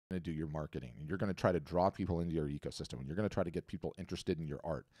to do your marketing, and you're going to try to draw people into your ecosystem, and you're going to try to get people interested in your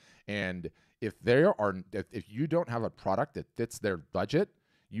art. And if you don't have a product that fits their budget,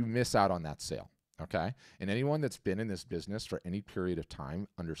 you miss out on that sale. Okay. And anyone that's been in this business for any period of time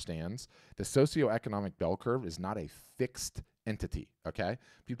understands the socioeconomic bell curve is not a fixed entity. Okay.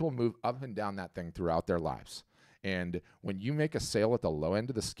 People move up and down that thing throughout their lives. And when you make a sale at the low end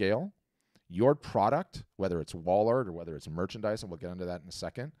of the scale, your product, whether it's wall art or whether it's merchandise, and we'll get into that in a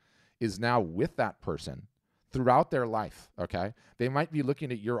second, is now with that person throughout their life, okay? They might be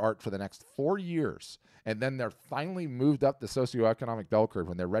looking at your art for the next 4 years, and then they're finally moved up the socioeconomic bell curve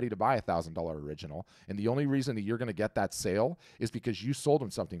when they're ready to buy a $1,000 original. And the only reason that you're going to get that sale is because you sold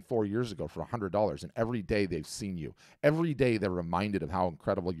them something 4 years ago for $100, and every day they've seen you. Every day they're reminded of how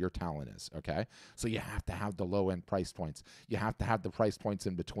incredible your talent is, okay? So you have to have the low-end price points. You have to have the price points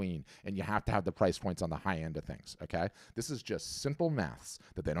in between, and you have to have the price points on the high end of things, okay? This is just simple maths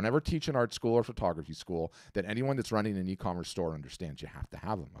that they don't ever teach in art school or photography school, that anyone that's running an e-commerce store understands. You have to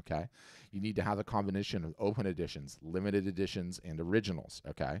have them, okay? You need to have a combination of open editions, limited editions, and originals,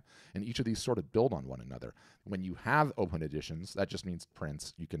 okay? And each of these sort of build on one another. When you have open editions, that just means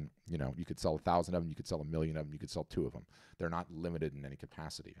prints. You could sell 1,000 of them, you could sell 1,000,000 of them, you could sell 2 of them. They're not limited in any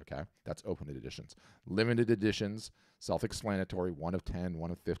capacity, okay? That's open editions. Limited editions, self-explanatory, 1 of 10, 1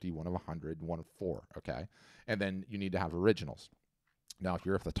 of 50, 1 of 100, 1 of 4, okay? And then you need to have originals. Now, if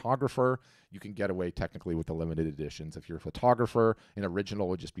you're a photographer, you can get away technically with the limited editions. If you're a photographer, an original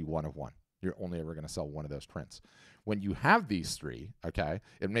would just be 1 of 1. You're only ever going to sell 1 of those prints. When you have these 3, okay,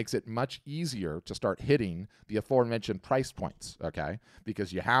 it makes it much easier to start hitting the aforementioned price points, okay,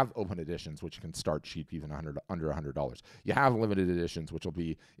 because you have open editions, which can start cheap, even under $100. You have limited editions, which will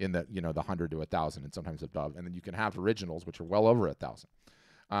be in the, the 100 to 1,000 and sometimes above. And then you can have originals, which are well over 1,000.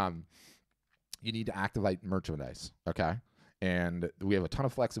 You need to activate merchandise, okay? And we have a ton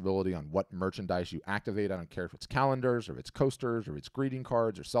of flexibility on what merchandise you activate. I don't care if it's calendars or if it's coasters or if it's greeting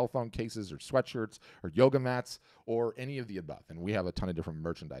cards or cell phone cases or sweatshirts or yoga mats or any of the above. And we have a ton of different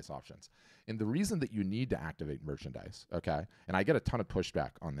merchandise options. And the reason that you need to activate merchandise, okay, and I get a ton of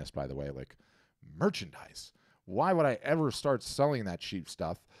pushback on this, by the way, like, merchandise. Why would I ever start selling that cheap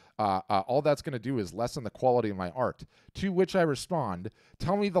stuff? All that's going to do is lessen the quality of my art. To which I respond,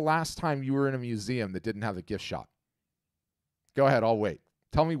 tell me the last time you were in a museum that didn't have a gift shop. Go ahead, I'll wait.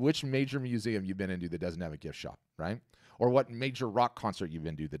 Tell me which major museum you've been into that doesn't have a gift shop, right? Or what major rock concert you've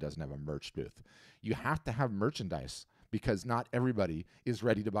been to that doesn't have a merch booth. You have to have merchandise because not everybody is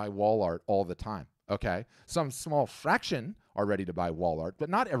ready to buy wall art all the time, okay? Some small fraction are ready to buy wall art, but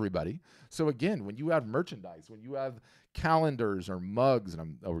not everybody. So again, when you have merchandise, when you have calendars or mugs, and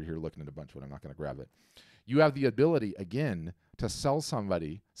I'm over here looking at a bunch, but I'm not going to grab it. You have the ability, again, to sell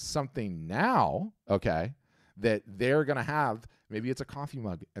somebody something now, okay, that they're going to have. Maybe it's a coffee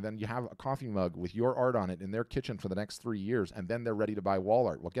mug, and then you have a coffee mug with your art on it in their kitchen for the next 3 years, and then they're ready to buy wall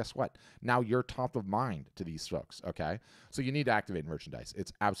art. Well, guess what? Now you're top of mind to these folks, okay? So you need to activate merchandise.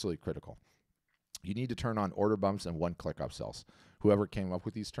 It's absolutely critical. You need to turn on order bumps and one-click upsells. Whoever came up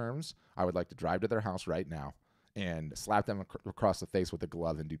with these terms, I would like to drive to their house right now and slap them across the face with a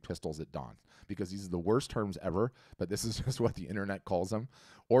glove and do pistols at dawn, because these are the worst terms ever, but this is just what the internet calls them.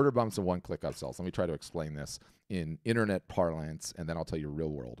 Order bumps and one-click upsells. Let me try to explain this in internet parlance, and then I'll tell you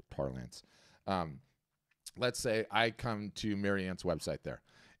real-world parlance. Let's say I come to Marianne's website there,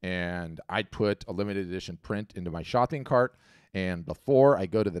 and I put a limited edition print into my shopping cart, and before I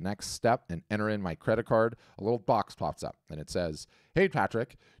go to the next step and enter in my credit card, a little box pops up, and it says, "Hey,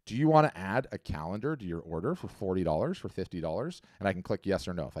 Patrick, do you want to add a calendar to your order for $40, for $50? And I can click yes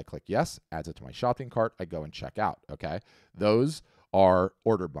or no. If I click yes, adds it to my shopping cart. I go and check out, okay? Those are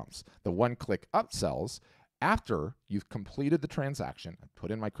order bumps. The one-click upsells, after you've completed the transaction, I put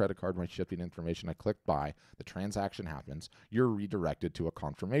in my credit card, my shipping information, I click buy, the transaction happens, you're redirected to a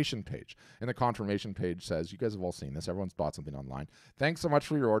confirmation page. And the confirmation page says, you guys have all seen this, everyone's bought something online. Thanks so much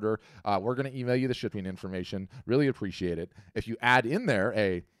for your order. We're going to email you the shipping information. Really appreciate it. If you add in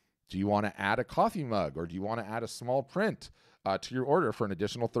there do you want to add a coffee mug, or do you want to add a small print to your order for an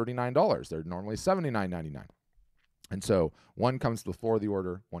additional $39? They're normally $79.99. And so one comes before the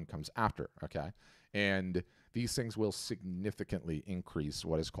order, one comes after, okay? And these things will significantly increase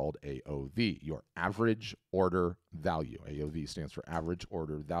what is called AOV, your average order value. AOV stands for average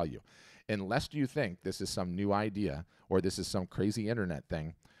order value. Unless you think this is some new idea or this is some crazy internet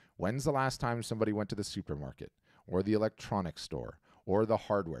thing, when's the last time somebody went to the supermarket or the electronics store or the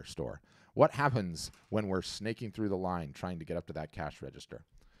hardware store? What happens when we're snaking through the line trying to get up to that cash register?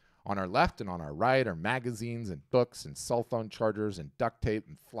 On our left and on our right are magazines and books and cell phone chargers and duct tape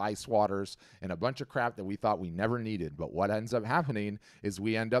and fly swatters and a bunch of crap that we thought we never needed. But what ends up happening is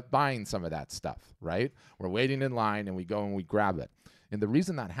we end up buying some of that stuff, right? We're waiting in line and we go and we grab it. And the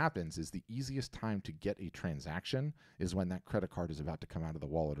reason that happens is the easiest time to get a transaction is when that credit card is about to come out of the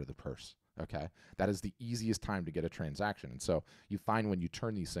wallet or the purse, okay? That is the easiest time to get a transaction. And so you find when you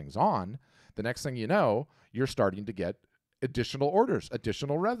turn these things on, the next thing you know, you're starting to get additional orders,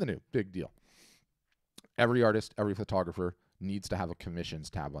 additional revenue. Big deal. Every artist, every photographer needs to have a commissions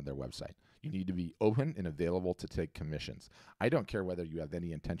tab on their website. You need to be open and available to take commissions. I don't care whether you have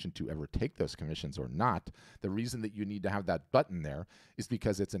any intention to ever take those commissions or not. The reason that you need to have that button there is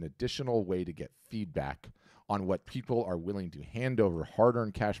because it's an additional way to get feedback on what people are willing to hand over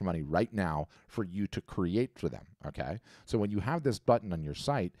hard-earned cash money right now for you to create for them, okay? So when you have this button on your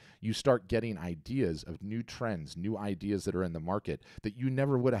site, you start getting ideas of new trends, new ideas that are in the market that you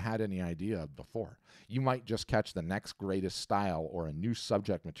never would have had any idea of before. You might just catch the next greatest style or a new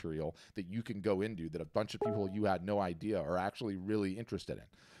subject material that you can go into that a bunch of people you had no idea are actually really interested in.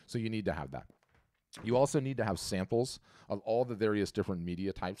 So you need to have that. You also need to have samples of all the various different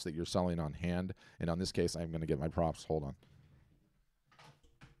media types that you're selling on hand. And on this case, I'm going to get my props. Hold on.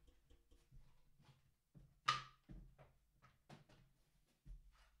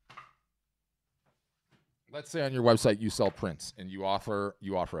 Let's say on your website you sell prints and you offer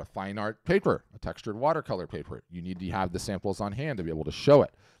a fine art paper, a textured watercolor paper. You need to have the samples on hand to be able to show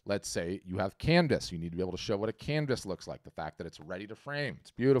it. Let's say you have canvas. You need to be able to show what a canvas looks like, the fact that it's ready to frame.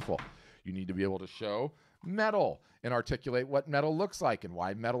 It's beautiful. You need to be able to show metal and articulate what metal looks like and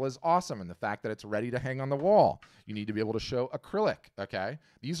why metal is awesome and the fact that it's ready to hang on the wall. You need to be able to show acrylic, okay?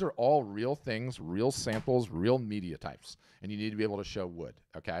 These are all real things, real samples, real media types. And you need to be able to show wood,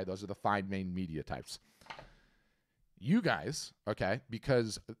 okay? Those are the 5 main media types. You guys, okay,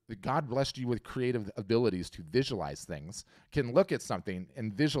 because God blessed you with creative abilities to visualize things, can look at something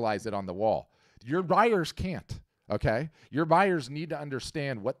and visualize it on the wall. Your buyers can't. Okay? Your buyers need to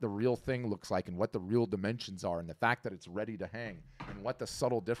understand what the real thing looks like and what the real dimensions are and the fact that it's ready to hang and what the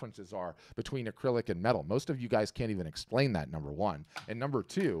subtle differences are between acrylic and metal. Most of you guys can't even explain that, number one. And number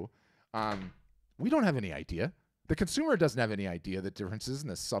two, we don't have any idea. The consumer doesn't have any idea the differences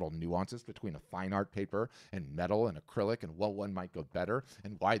and the subtle nuances between a fine art paper and metal and acrylic and what one might go better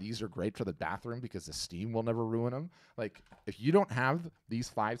and why these are great for the bathroom because the steam will never ruin them. Like, if you don't have these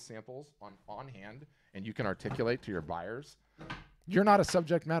 5 samples on hand and you can articulate to your buyers, you're not a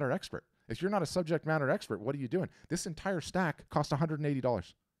subject matter expert. If you're not a subject matter expert, what are you doing? This entire stack costs $180.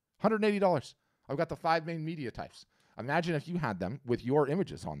 $180. I've got the 5 main media types. Imagine if you had them with your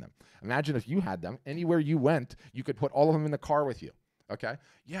images on them. Imagine if you had them anywhere you went, you could put all of them in the car with you. Okay?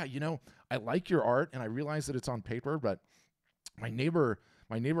 Yeah, you know, I like your art and I realize that it's on paper, but my neighbor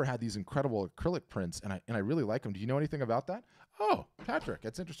had these incredible acrylic prints and I really like them. Do you know anything about that? Oh, Patrick,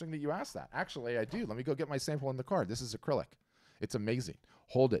 it's interesting that you asked that. Actually, I do. Let me go get my sample in the car. This is acrylic. It's amazing.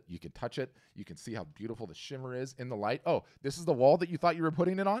 Hold it. You can touch it. You can see how beautiful the shimmer is in the light. Oh, this is the wall that you thought you were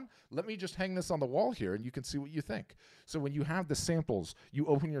putting it on? Let me just hang this on the wall here and you can see what you think. So when you have the samples, you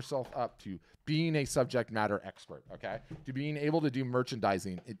open yourself up to being a subject matter expert, okay? To being able to do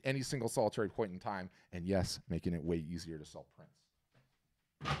merchandising at any single solitary point in time, and yes, making it way easier to sell prints.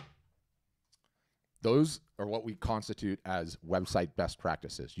 Those are what we constitute as website best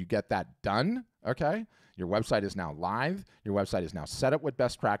practices. You get that done, okay? Your website is now live. Your website is now set up with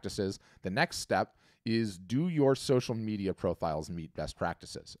best practices. The next step is, do your social media profiles meet best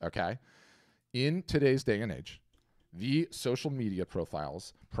practices, okay? In today's day and age, the social media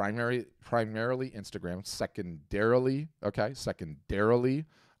profiles, primarily Instagram, secondarily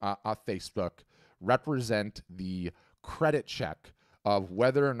Facebook, represent the credit check of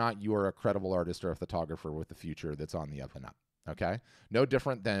whether or not you are a credible artist or a photographer with the future that's on the up and up, okay? No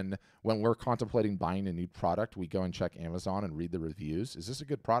different than when we're contemplating buying a new product, we go and check Amazon and read the reviews. Is this a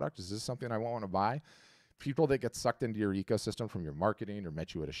good product? Is this something I want to buy? People that get sucked into your ecosystem from your marketing or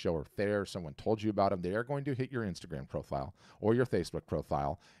met you at a show or fair, someone told you about them, they are going to hit your Instagram profile or your Facebook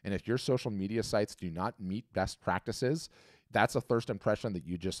profile. And if your social media sites do not meet best practices, that's a first impression that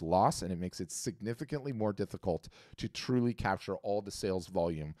you just lost, and it makes it significantly more difficult to truly capture all the sales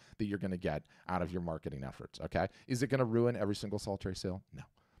volume that you're going to get out of your marketing efforts, okay? Is it going to ruin every single solitary sale? No.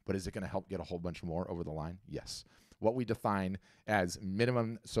 But is it going to help get a whole bunch more over the line? Yes. What we define as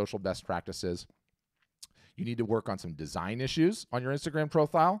minimum social best practices: you need to work on some design issues on your Instagram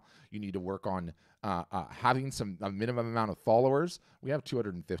profile. You need to work on having a minimum amount of followers. We have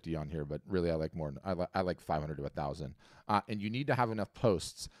 250 on here, but really I like more. I like 500 to 1,000. And you need to have enough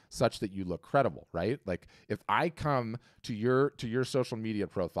posts such that you look credible, right? Like if I come to your social media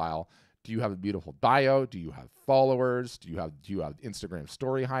profile, do you have a beautiful bio? Do you have followers? Do you have Instagram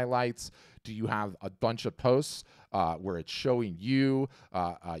story highlights? Do you have a bunch of posts where it's showing you,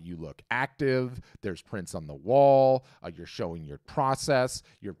 you look active, there's prints on the wall, you're showing your process,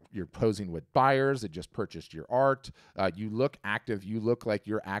 you're posing with buyers that just purchased your art, you look active, you look like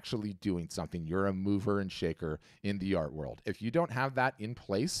you're actually doing something, you're a mover and shaker in the art world. If you don't have that in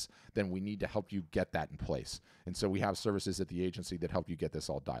place, then we need to help you get that in place. And so we have services at the agency that help you get this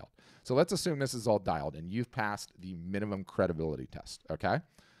all dialed. So let's assume this is all dialed and you've passed the minimum credibility test, okay?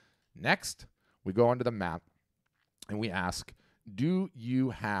 Next, we go onto the map and we ask, do you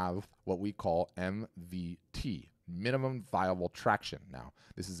have what we call MVT, minimum viable traction? Now,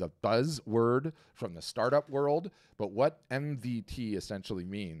 this is a buzzword from the startup world, but what MVT essentially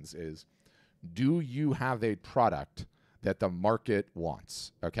means is, do you have a product that the market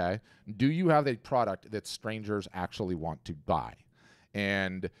wants, okay? Do you have a product that strangers actually want to buy?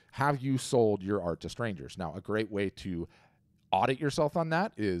 And have you sold your art to strangers? Now, a great way to audit yourself on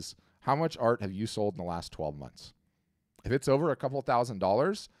that is, how much art have you sold in the last 12 months? If it's over a couple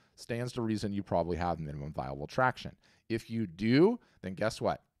 $1,000s, stands to reason you probably have minimum viable traction. If you do, then guess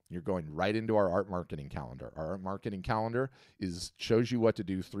what? You're going right into our art marketing calendar. Our art marketing calendar shows you what to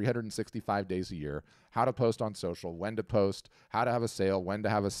do 365 days a year, how to post on social, when to post, how to have a sale, when to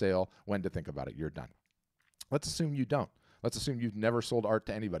have a sale, when to think about it. You're done. Let's assume you don't. Let's assume you've never sold art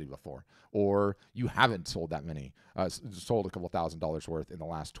to anybody before, or you haven't sold that many, sold a couple $1,000s worth in the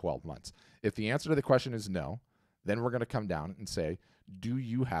last 12 months. If the answer to the question is no, then we're going to come down and say, do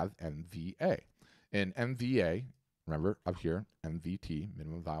you have MVA? And MVA, remember up here, MVT,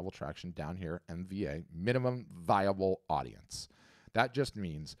 minimum viable traction, down here, MVA, minimum viable audience. That just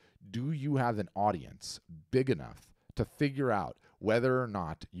means, do you have an audience big enough to figure out whether or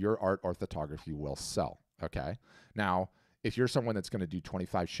not your art or photography will sell, okay? Now, if you're someone that's going to do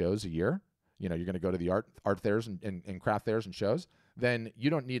 25 shows a year, you're going to go to the art fairs and craft fairs and shows, then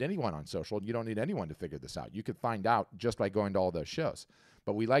you don't need anyone on social. You don't need anyone to figure this out. You could find out just by going to all those shows.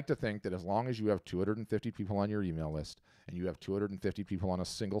 But we like to think that as long as you have 250 people on your email list and you have 250 people on a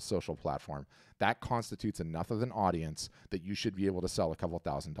single social platform, that constitutes enough of an audience that you should be able to sell a couple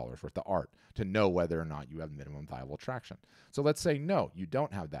 $1,000s worth of art to know whether or not you have minimum viable traction. So let's say, no, you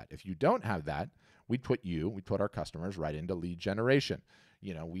don't have that. If you don't have that, we put our customers right into lead generation.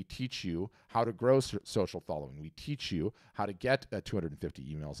 We teach you how to grow social following. We teach you how to get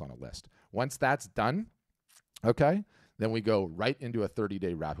 250 emails on a list. Once that's done, okay, then we go right into a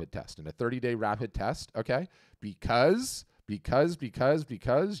 30-day rapid test. And a 30-day rapid test, okay, because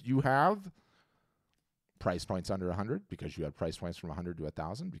you have price points under 100, because you have price points from 100 to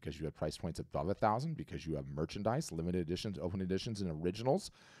 1,000, because you have price points above 1,000, because you have merchandise, limited editions, open editions, and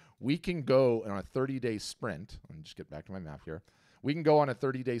originals. We can go on a 30-day sprint. Let me just get back to my map here. We can go on a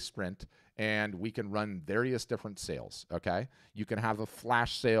 30-day sprint and we can run various different sales, okay? You can have a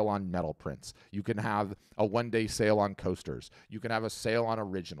flash sale on metal prints. You can have a one-day sale on coasters. You can have a sale on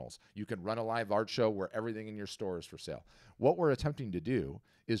originals. You can run a live art show where everything in your store is for sale. What we're attempting to do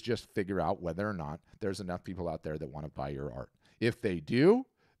is just figure out whether or not there's enough people out there that want to buy your art. If they do,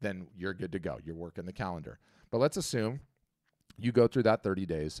 then you're good to go. You're working the calendar. But let's assume you go through that 30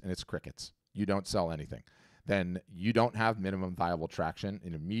 days and it's crickets. You don't sell anything. Then you don't have minimum viable traction,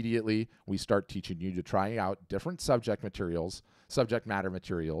 and immediately we start teaching you to try out different subject matter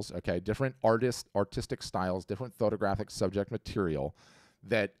materials, okay, different artistic styles, different photographic subject material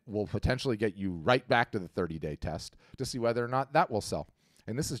that will potentially get you right back to the 30-day test to see whether or not that will sell.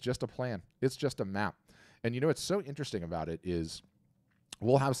 And this is just a plan. It's just a map. And what's so interesting about it is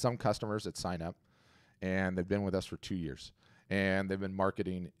we'll have some customers that sign up and they've been with us for 2 years. And they've been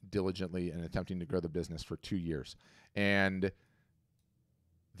marketing diligently and attempting to grow the business for 2 years. And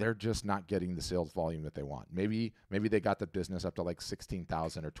they're just not getting the sales volume that they want. Maybe they got the business up to like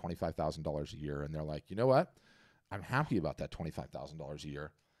 $16,000 or $25,000 a year. And they're like, you know what? I'm happy about that $25,000 a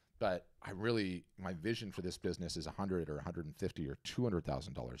year. But my vision for this business is $100,000 or $150,000 or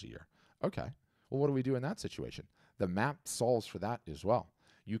 $200,000 a year. Okay. Well, what do we do in that situation? The map solves for that as well.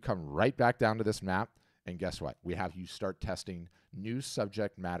 You come right back down to this map. And guess what? We have you start testing new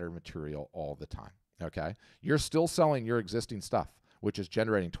subject matter material all the time, okay? You're still selling your existing stuff, which is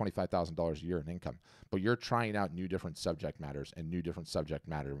generating $25,000 a year in income, but you're trying out new different subject matters and new different subject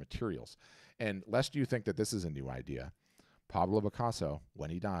matter materials. And lest you think that this is a new idea, Pablo Picasso,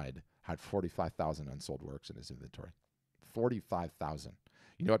 when he died, had 45,000 unsold works in his inventory. 45,000.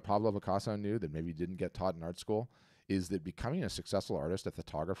 You know what Pablo Picasso knew that maybe didn't get taught in art school? Is that becoming a successful artist, a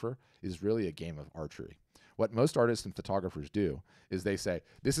photographer, is really a game of archery. What most artists and photographers do is they say,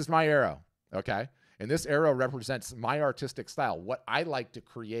 this is my arrow, okay? And this arrow represents my artistic style, what I like to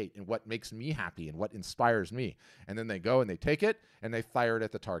create and what makes me happy and what inspires me. And then they go and they take it and they fire it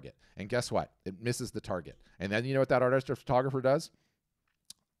at the target. And guess what? It misses the target. And then you know what that artist or photographer does?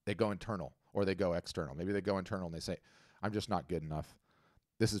 They go internal or they go external. Maybe they go internal and they say, I'm just not good enough.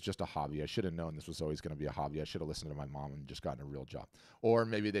 This is just a hobby. I should have known this was always going to be a hobby. I should have listened to my mom and just gotten a real job. Or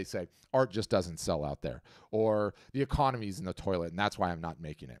maybe they say, art just doesn't sell out there. Or the economy's in the toilet and that's why I'm not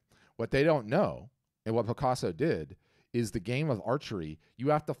making it. What they don't know, and what Picasso did, is the game of archery. You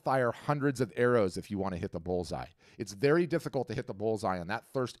have to fire hundreds of arrows if you want to hit the bullseye. It's very difficult to hit the bullseye on that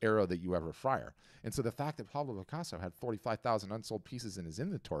first arrow that you ever fire. And so the fact that Pablo Picasso had 45,000 unsold pieces in his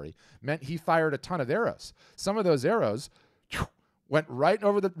inventory meant he fired a ton of arrows. Some of those arrows went right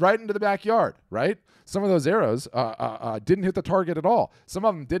into the backyard, right? Some of those arrows didn't hit the target at all. Some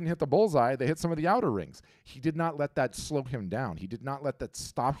of them didn't hit the bullseye. They hit some of the outer rings. He did not let that slow him down. He did not let that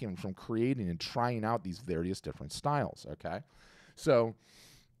stop him from creating and trying out these various different styles, okay? So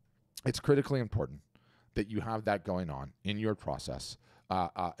it's critically important that you have that going on in your process.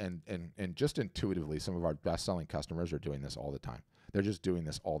 And just intuitively, some of our best-selling customers are doing this all the time. They're just doing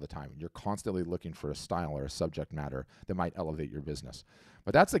this all the time. You're constantly looking for a style or a subject matter that might elevate your business.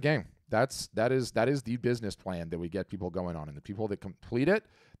 But that's the game. That is the business plan that we get people going on. And the people that complete it,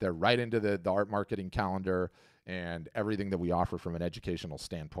 they're right into the art marketing calendar and everything that we offer from an educational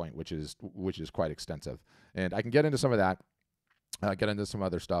standpoint, which is quite extensive. And I can get into some of that, get into some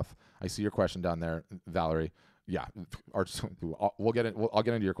other stuff. I see your question down there, Valerie. Yeah, I'll get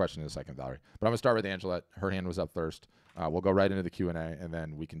into your question in a second, Valerie. But I'm gonna start with Angela. Her hand was up first. We'll go right into the Q&A, and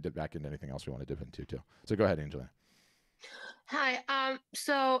then we can dip back into anything else we want to dip into too. So go ahead, Angela. Hi.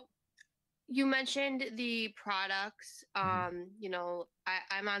 So you mentioned the products. You know,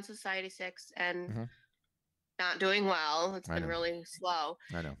 I'm on Society 6 and not doing well. It's been really slow.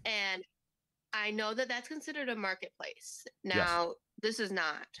 I know. And I know that that's considered a marketplace. Yes. Now, this is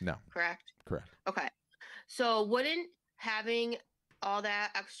not. No. Correct? Correct. Okay. So wouldn't having all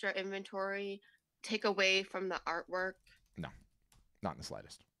that extra inventory take away from the artwork? No, not in the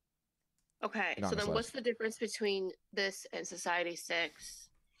slightest. Okay. Not So in the then what's slightest. the difference between this and Society 6?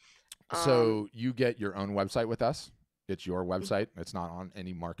 So you get your own website with us. It's your website. It's not on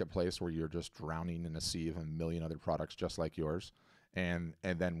any marketplace where you're just drowning in a sea of a million other products just like yours. And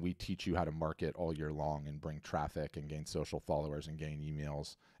then we teach you how to market all year long and bring traffic and gain social followers and gain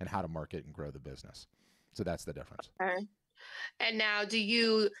emails and how to market and grow the business. So that's the difference. Okay. And now do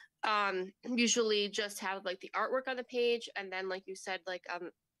you usually just have like the artwork on the page and then like you said, like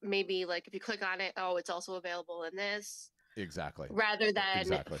maybe like if you click on it, oh, it's also available in this? Exactly. Rather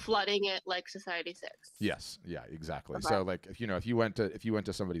than flooding it like Society 6. Yes. Yeah, exactly. Okay. So like if you went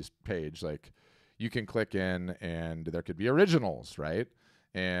to somebody's page, like you can click in and there could be originals, right?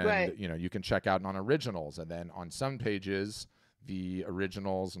 And you can check out on originals, and then on some pages the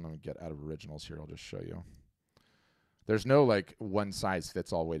originals, and let me get out of originals here, I'll just show you. There's no like one size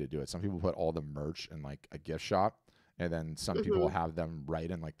fits all way to do it. Some people put all the merch in like a gift shop, and then some people have them right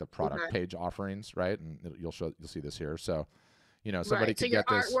in like the product page offerings, right? And you'll see this here. So, somebody could get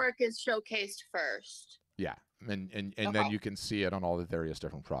this. So your artwork is showcased first. Yeah, and then you can see it on all the various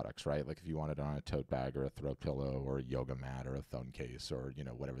different products, right? Like if you wanted it on a tote bag or a throw pillow or a yoga mat or a phone case or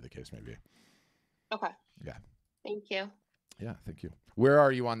whatever the case may be. Okay. Yeah. Thank you. Yeah, thank you. Where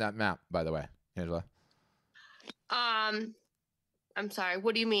are you on that map, by the way, Angela? I'm sorry.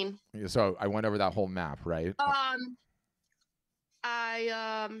 What do you mean? So I went over that whole map, right?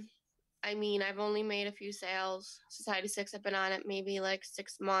 I mean, I've only made a few sales. Society 6, I've been on it maybe like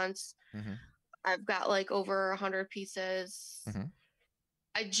 6 months. I've got like over 100 pieces.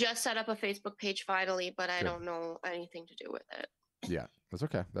 I just set up a Facebook page finally, but I don't know anything to do with it. Yeah, that's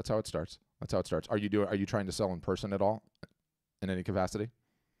okay. That's how it starts. Are you trying to sell in person at all, in any capacity?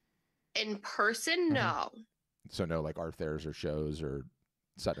 In person, no. So no, like art fairs or shows or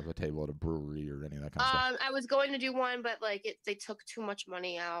setting up a table at a brewery or any of that kind of stuff. I was going to do one, but like they took too much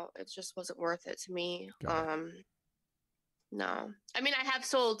money out. It just wasn't worth it to me. No. I mean, I have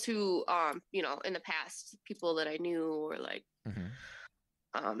sold to in the past people that I knew or like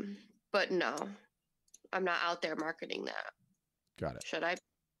but no. I'm not out there marketing that. Got it. Should I?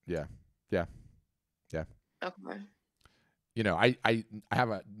 Yeah. Okay.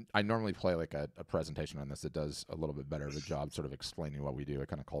 I normally play like a presentation on this that does a little bit better of a job sort of explaining what we do. I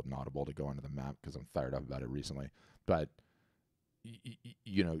kind of called an audible to go onto the map because I'm fired up about it recently. But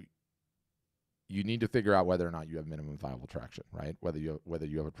you you need to figure out whether or not you have minimum viable traction, right? Whether you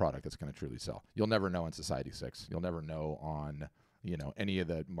have a product that's going to truly sell. You'll never know on Society 6. You'll never know on any of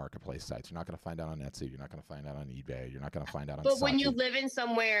the marketplace sites. You're not going to find out on Etsy. You're not going to find out on eBay. You're not going to find out on But when you Saatchi. live in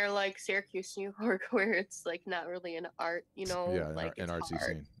somewhere like Syracuse, New York, where it's like not really an art, Yeah, like an it's artsy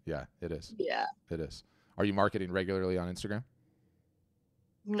hard. scene. Yeah, it is. Yeah. It is. Are you marketing regularly on Instagram?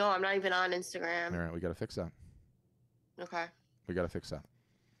 No, I'm not even on Instagram. All right, we got to fix that. Okay. We got to fix that.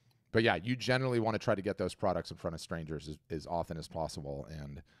 But yeah, you generally want to try to get those products in front of strangers as often as possible.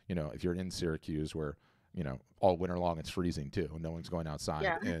 And, if you're in Syracuse where, all winter long it's freezing too, no one's going outside.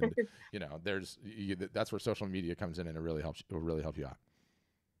 Yeah. And, that's where social media comes in and it will really help you out.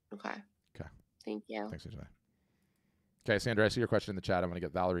 Okay. Okay. Thank you. Thanks, Angela. Okay, Sandra, I see your question in the chat. I'm going to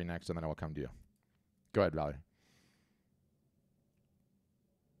get Valerie next and then I will come to you. Go ahead, Valerie.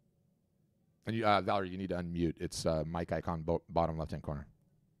 And Valerie, you need to unmute. It's mic icon bottom left-hand corner.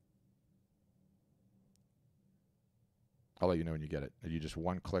 I'll let you know when you get it. You just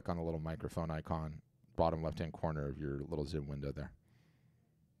one click on the little microphone icon, bottom left-hand corner of your little Zoom window there.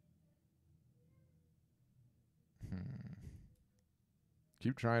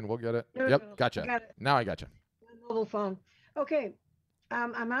 Keep trying. We'll get it. Yep, gotcha. Got it. Now I gotcha. Mobile phone. Okay.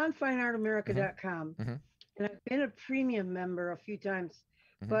 I'm on fineartamerica.com, and I've been a premium member a few times,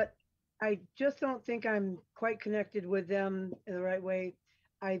 but I just don't think I'm quite connected with them in the right way.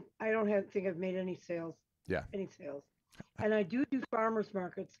 I don't think I've made any sales. Yeah. Any sales. And I do farmers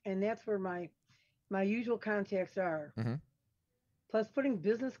markets, and that's where my usual contacts are. Plus putting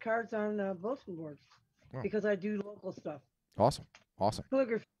business cards on bulletin boards because I do local stuff. Awesome.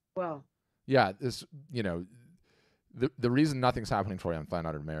 Calligraphy as well. Yeah, this the reason nothing's happening for you on Fine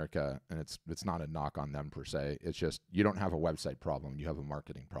Art America, and it's not a knock on them per se, it's just you don't have a website problem, you have a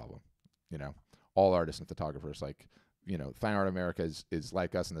marketing problem. All artists and photographers, like, Fine Art America is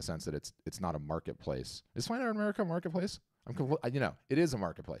like us in the sense that it's not a marketplace. Is Fine Art America a marketplace? It is a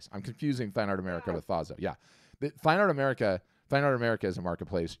marketplace. I'm confusing Fine Art America with Thazo. Yeah, Fine Art America is a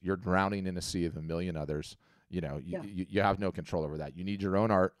marketplace. You're drowning in a sea of a million others. You have no control over that. You need your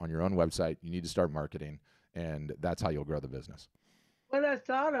own art on your own website. You need to start marketing, and that's how you'll grow the business. What I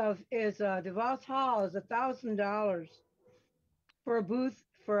thought of is DeVos Hall is $1,000 for a booth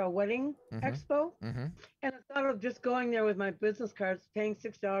for a wedding expo. And I thought of just going there with my business cards, paying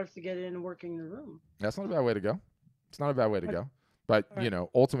 $6 to get in and working in the room. That's not a bad way to go. It's not a bad way to go. But,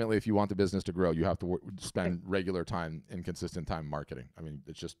 ultimately, if you want the business to grow, you have to spend regular time and consistent time marketing. I mean,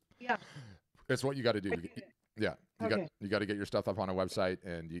 it's just, it's what you got to do. You got to get your stuff up on a website,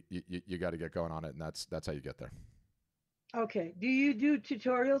 and you got to get going on it, and that's how you get there. Okay. Do you do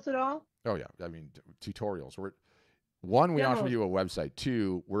tutorials at all? Oh yeah. I mean, tutorials. We offer you a website.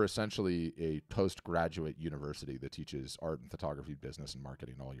 Two, we're essentially a postgraduate university that teaches art and photography, business, and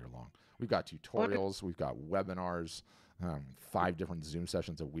marketing all year long. We've got tutorials. We've got webinars, 5 different Zoom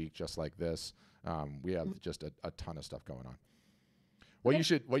sessions a week, just like this. We have just a ton of stuff going on. What you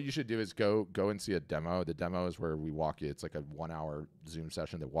should do is go and see a demo. The demo is where we walk you. It's like a 1-hour Zoom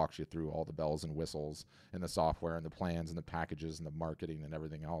session that walks you through all the bells and whistles and the software and the plans and the packages and the marketing and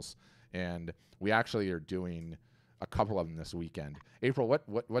everything else. And we actually are doing a couple of them this weekend. April,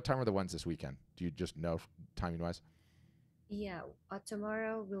 what time are the ones this weekend? Do you just know timing wise? Yeah,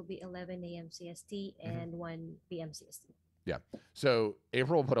 tomorrow will be 11 a.m. CST and 1 p.m. CST. Yeah. So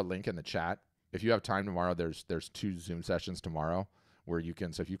April will put a link in the chat. If you have time tomorrow, there's 2 Zoom sessions tomorrow where you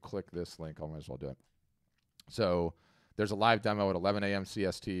can. So if you click this link, I might as well do it. So there's a live demo at 11 a.m.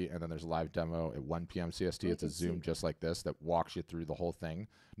 CST, and then there's a live demo at 1 p.m. CST. It's a Zoom just like this that walks you through the whole thing.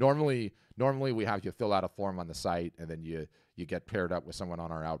 Normally we have you fill out a form on the site, and then you get paired up with someone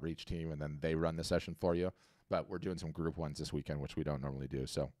on our outreach team, and then they run the session for you. But we're doing some group ones this weekend, which we don't normally do.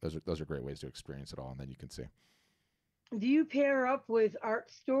 So those are great ways to experience it all, and then you can see. Do you pair up with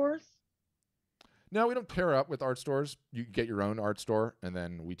art stores? No, we don't pair up with art stores. You get your own art store, and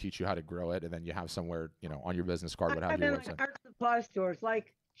then we teach you how to grow it, and then you have somewhere, on your business card would have your website. Like art supply stores,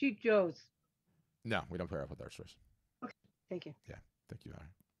 like Cheap Joe's. No, we don't pair up with art stores. Okay, thank you. Yeah, thank you, Larry.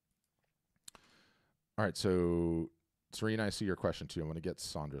 All right, so Serena, I see your question too. I'm going to get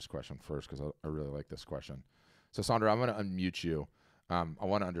Sandra's question first because I really like this question. So Sandra, I'm going to unmute you. I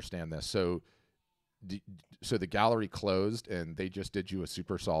want to understand this. So the gallery closed and they just did you a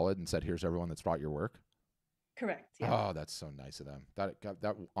super solid and said, here's everyone that's brought your work? Correct. Yeah. Oh, that's so nice of them.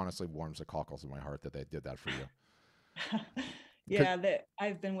 That honestly warms the cockles in my heart that they did that for you. Yeah,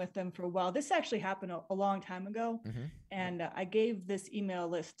 I've been with them for a while. This actually happened a long time ago. And I gave this email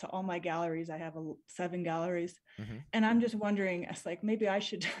list to all my galleries. I have 7 galleries. And I'm just wondering, it's like, maybe I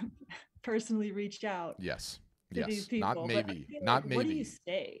should personally reach out. Yes. To these people. Not maybe. Not maybe. What do you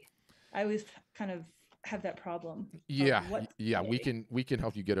say? I always kind of have that problem. Yeah, we can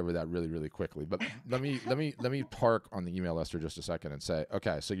help you get over that really, really quickly. But let me park on the email list for just a second and say,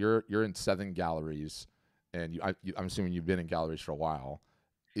 okay, so you're in 7 galleries, and I'm assuming you've been in galleries for a while.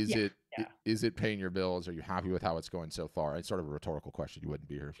 Is it paying your bills? Are you happy with how it's going so far? It's sort of a rhetorical question. You wouldn't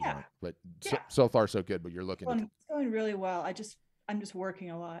be here if you weren't. But so far so good. But you're looking. It's going really well. I'm just working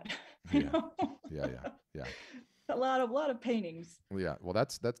a lot. Yeah. A lot of paintings. Yeah. Well,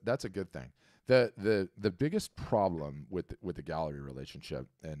 that's a good thing. The biggest problem with the gallery relationship,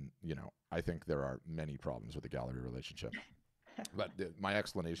 and I think there are many problems with the gallery relationship, but my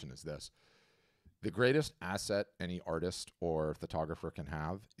explanation is this: the greatest asset any artist or photographer can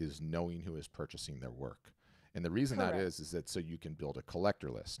have is knowing who is purchasing their work. And the reason that is that so you can build a collector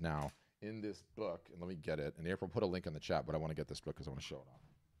list. Now, in this book, and let me get it, and April put a link in the chat, but I want to get this book because I want to show it off.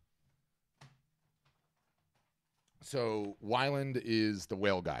 So Weiland is the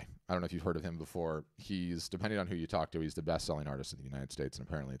whale guy. I don't know if you've heard of him before. He's, depending on who you talk to, he's the best-selling artist in the United States, and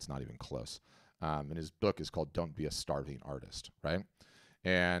apparently it's not even close. And his book is called Don't Be a Starving Artist, right?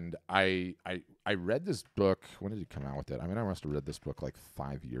 And I read this book. When did he come out with it? I mean, I must have read this book like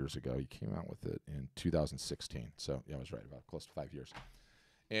 5 years ago. He came out with it in 2016. So yeah, I was right, about close to 5 years.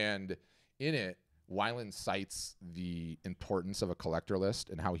 And in it, Weiland cites the importance of a collector list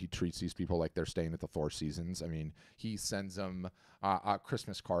and how he treats these people like they're staying at the Four Seasons. I mean, he sends them a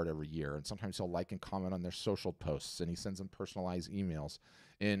Christmas card every year, and sometimes he'll like and comment on their social posts, and he sends them personalized emails.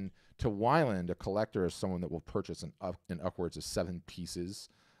 And to Weiland, a collector is someone that will purchase in upwards of 7 pieces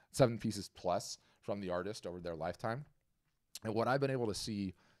plus from the artist over their lifetime. And what I've been able to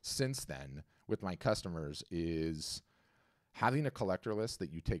see since then with my customers is having a collector list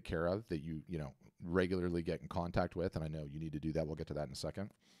that you take care of, that you regularly get in contact with, and I know you need to do that. We'll get to that in a second.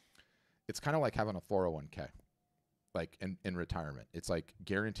 It's kind of like having a 401k, like in retirement. It's like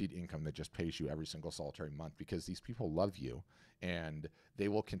guaranteed income that just pays you every single solitary month because these people love you and they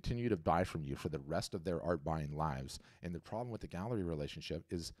will continue to buy from you for the rest of their art buying lives. And the problem with the gallery relationship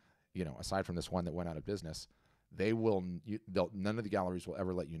is, aside from this one that went out of business, none of the galleries will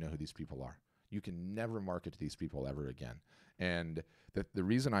ever let you know who these people are. You can never market to these people ever again. And the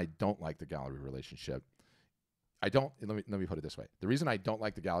reason I don't like the gallery relationship, let me put it this way. The reason I don't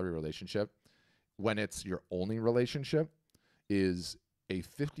like the gallery relationship when it's your only relationship is a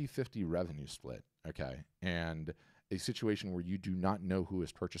 50-50 revenue split, okay? And a situation where you do not know who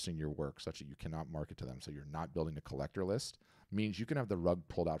is purchasing your work such that you cannot market to them, so you're not building a collector list, means you can have the rug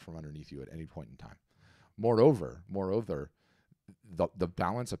pulled out from underneath you at any point in time. Moreover, the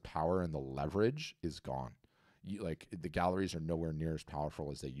balance of power and the leverage is gone. The galleries are nowhere near as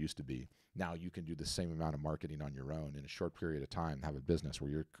powerful as they used to be. Now you can do the same amount of marketing on your own in a short period of time, have a business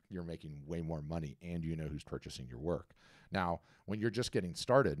where you're making way more money and you know who's purchasing your work. Now, when you're just getting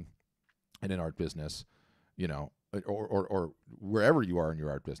started in an art business, or wherever you are in your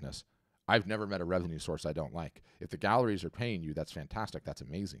art business, I've never met a revenue source I don't like. If the galleries are paying you, that's fantastic. That's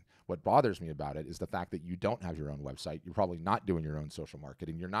amazing. What bothers me about it is the fact that you don't have your own website. You're probably not doing your own social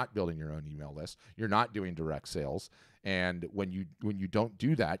marketing. You're not building your own email list. You're not doing direct sales. And when you don't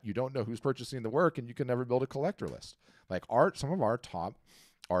do that, you don't know who's purchasing the work, and you can never build a collector list. Like some of our top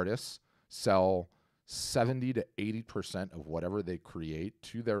artists sell 70 to 80% of whatever they create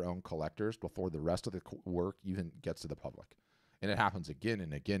to their own collectors before the rest of the work even gets to the public. And it happens again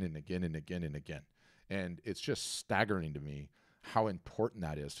and again and again and again and again. And it's just staggering to me how important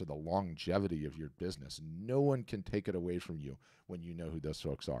that is to the longevity of your business. No one can take it away from you when you know who those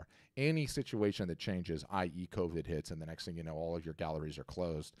folks are. Any situation that changes, i.e. COVID hits, and the next thing you know, all of your galleries are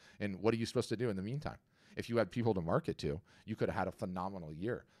closed. And what are you supposed to do in the meantime? If you had people to market to, you could have had a phenomenal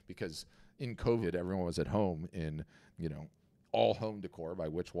year because in COVID, everyone was at home and, all home decor, by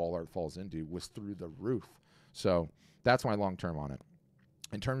which wall art falls into, was through the roof. So that's my long term on it.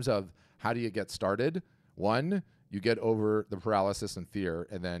 In terms of how do you get started, one, you get over the paralysis and fear,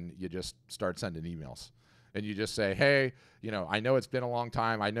 and then you just start sending emails. And you just say, hey, I know it's been a long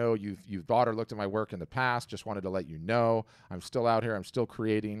time. I know you've bought or looked at my work in the past. Just wanted to let you know I'm still out here. I'm still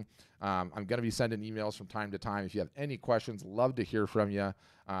creating. I'm going to be sending emails from time to time. If you have any questions, love to hear from you.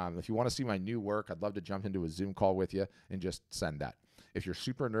 If you want to see my new work, I'd love to jump into a Zoom call with you and just send that. If you're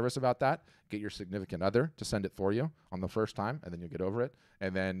super nervous about that, get your significant other to send it for you on the first time, and then you'll get over it.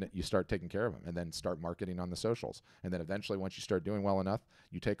 And then you start taking care of them, and then start marketing on the socials. And then eventually, once you start doing well enough,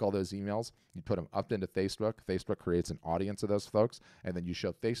 you take all those emails, you put them up into Facebook. Facebook creates an audience of those folks, and then you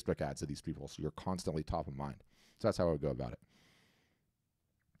show Facebook ads to these people, so you're constantly top of mind. So that's how I would go about it.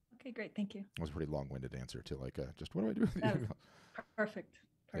 Okay, great. Thank you. That was a pretty long-winded answer to just what do I do with the email? Perfect.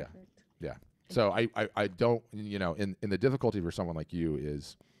 Yeah. So I don't, in the difficulty for someone like you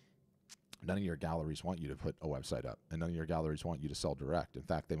is None of your galleries want you to put a website up, and none of your galleries want you to sell direct. In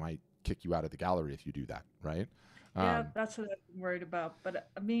fact, they might kick you out of the gallery if you do that, right? Yeah, that's what I'm worried about. But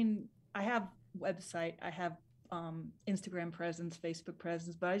I mean, I have website, I have Instagram presence, Facebook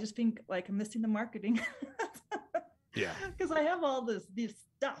presence, but I just think like I'm missing the marketing. Yeah. Because I have all this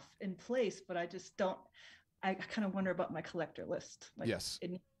stuff in place, but I just don't. I kind of wonder about my collector list. Like, yes,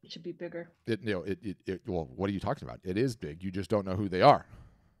 it should be bigger. Well, what are you talking about? It is big. You just don't know who they are,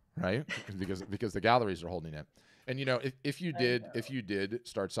 right? because the galleries are holding it. And if you did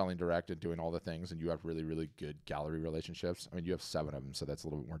start selling direct and doing all the things, and you have really, really good gallery relationships, I mean, you have 7 of them, so that's a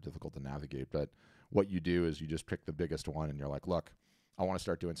little bit more difficult to navigate. But what you do is you just pick the biggest one, and you're like, look, I want to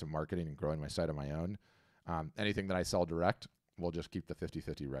start doing some marketing and growing my site on my own. Anything that I sell direct, we'll just keep the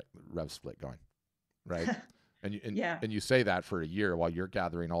 50-50 rev split going, right? And you say that for a year while you're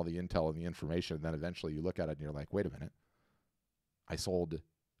gathering all the intel and the information, and then eventually you look at it and you're like, wait a minute, I sold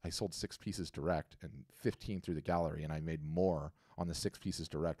 6 pieces direct and 15 through the gallery, and I made more on the 6 pieces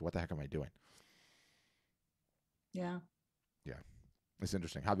direct. What the heck am I doing? Yeah. Yeah. It's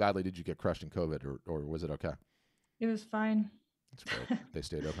interesting. How badly did you get crushed in COVID, or was it okay? It was fine. That's great. They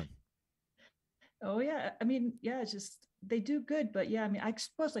stayed open. Oh yeah. I mean, yeah, it's just, they do good, but yeah, I mean, I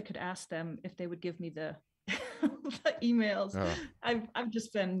suppose I could ask them if they would give me the the emails. I've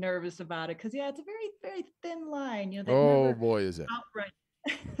just been nervous about it because it's a very, very thin line. They've never boy, is it outright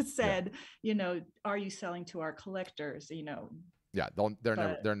said, are you selling to our collectors? Yeah,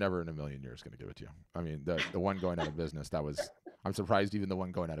 they're never in a million years going to give it to you. I mean, the one going out of business, I'm surprised even the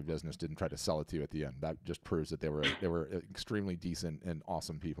one going out of business didn't try to sell it to you at the end. That just proves that they were extremely decent and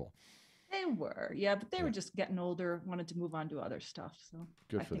awesome people. They were, yeah, but they were just getting older, wanted to move on to other stuff. So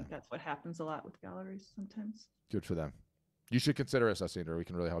I think that's what happens a lot with galleries sometimes. Good for them. You should consider us, Sandra. We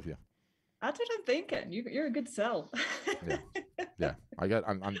can really help you. That's what I'm thinking. You're a good sell. Yeah.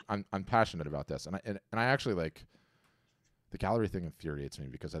 I'm passionate about this, and I actually like the gallery thing. Infuriates me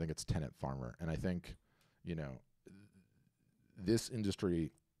because I think it's tenant farmer, and I think this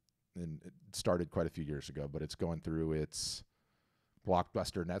industry, and it started quite a few years ago, but it's going through its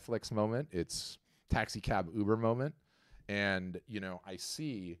blockbuster Netflix moment, its taxi cab Uber moment, and I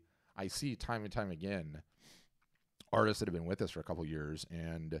see time and time again artists that have been with us for a couple years,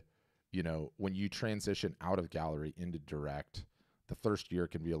 and when you transition out of gallery into direct, the first year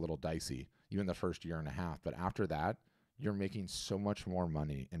can be a little dicey, even the first year and a half, but after that you're making so much more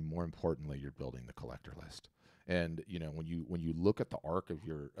money, and more importantly, you're building the collector list. And when you look at the arc of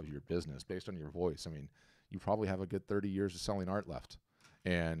your business based on your voice, I mean, you probably have a good 30 years of selling art left.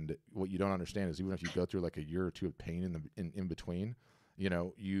 And what you don't understand is even if you go through like a year or two of pain in between, you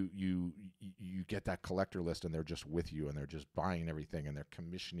get that collector list, and they're just with you, and they're just buying everything, and they're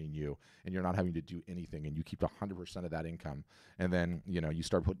commissioning you, and you're not having to do anything, and you keep 100% of that income. And then you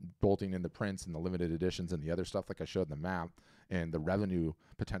start bolting in the prints and the limited editions and the other stuff like I showed in the map, and the revenue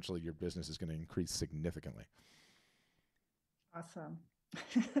potentially of your business is going to increase significantly. Awesome.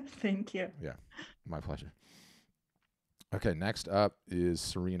 Thank you. Yeah, my pleasure. Okay, next up is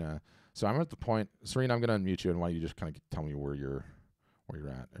Serena. So I'm at the point, Serena, I'm going to unmute you, and why don't you just kind of tell me where you're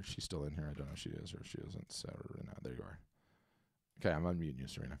at. If she's still in here, I don't know if she is or if she isn't. So no, there you are. Okay, I'm unmuting you,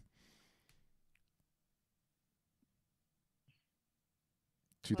 Serena.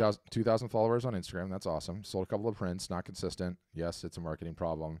 2,000 followers on Instagram. That's awesome. Sold a couple of prints. Not consistent. Yes, it's a marketing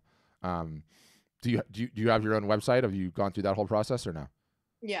problem. Do you have your own website? Have you gone through that whole process or no?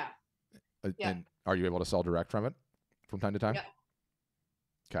 Yeah. And are you able to sell direct from it from time to time? Yeah.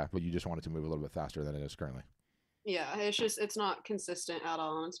 Okay, but you just want it to move a little bit faster than it is currently. Yeah, it's not consistent at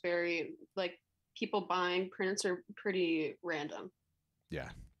all. It's very, like, people buying prints are pretty random. Yeah.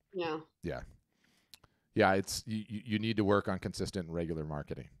 Yeah. Yeah. Yeah, it's you need to work on consistent and regular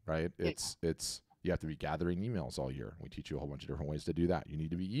marketing, right? It's you have to be gathering emails all year. We teach you a whole bunch of different ways to do that. You need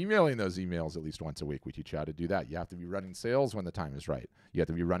to be emailing those emails at least once a week. We teach you how to do that. You have to be running sales when the time is right. You have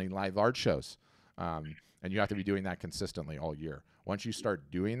to be running live art shows. And you have to be doing that consistently all year. Once you start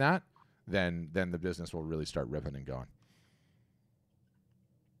doing that, then the business will really start ripping and going.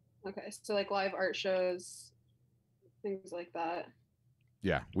 Okay, so like live art shows, things like that.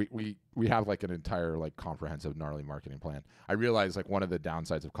 Yeah, we have like an entire like comprehensive gnarly marketing plan. I realize like one of the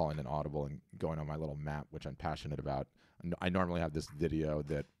downsides of calling an audible and going on my little map, which I'm passionate about, I normally have this video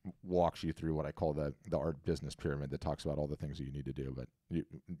that walks you through what I call the art business pyramid that talks about all the things that you need to do. But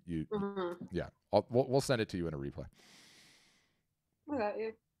you yeah, we'll send it to you in a replay. I got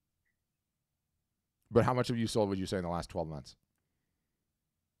you. But how much have you sold, would you say, in the last 12 months?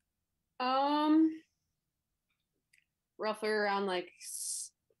 Roughly around like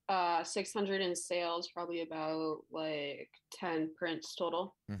 600 in sales, probably about like 10 prints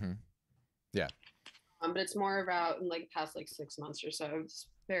total. Mm-hmm. Yeah. But it's more about in like past like 6 months or so. It's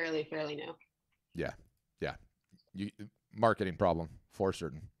fairly new. Yeah. Yeah. Marketing problem for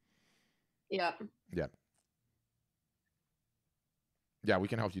certain. Yeah. Yeah. Yeah, we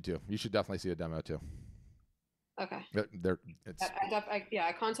can help you too. You should definitely see a demo too. Okay.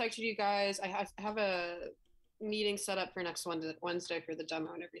 I contacted you guys. I have a meeting set up for next Wednesday for the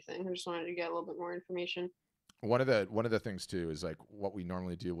demo and everything. I just wanted to get a little bit more information. One of the things too is like what we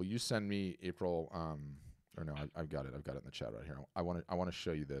normally do. Will you send me April? Or no, I've got it. I've got it in the chat right here. I want to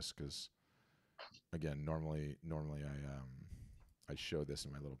show you this because, again, normally I show this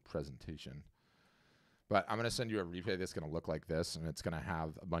in my little presentation. But I'm going to send you a replay that's going to look like this, and it's going to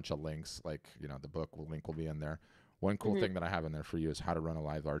have a bunch of links. Like, the link will be in there. One cool thing that I have in there for you is how to run a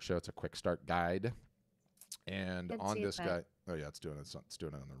live art show. It's a quick start guide. And on this guide, oh yeah, it's doing it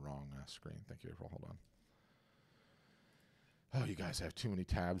on the wrong screen. Thank you, April. Hold on. Oh, you guys have too many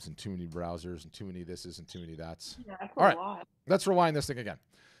tabs and too many browsers and too many thises and too many that's. Yeah, that's all right, lot. Let's rewind this thing again.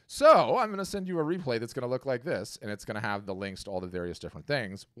 So I'm going to send you a replay that's going to look like this, and it's going to have the links to all the various different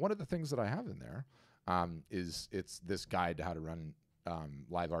things. One of the things that I have in there is it's this guide to how to run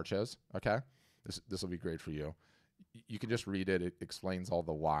live art shows. Okay, this will be great for you. You can just read it. It explains all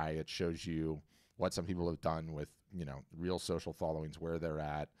the why. It shows you what some people have done with real social followings, where they're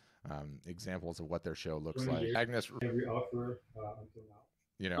at, examples of what their show looks like. Agnes, every offer until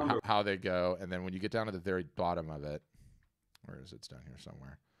now. How they go, and then when you get down to the very bottom of it, where is it? It's down here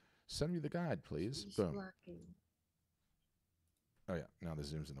somewhere. Send me the guide, please. Boom. Oh yeah, now the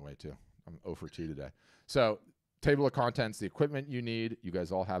zoom's in the way too. I'm 0 for 2 today. So table of contents, the equipment you need. You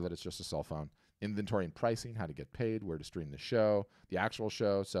guys all have it. It's just a cell phone. Inventory and pricing, how to get paid, where to stream the show, the actual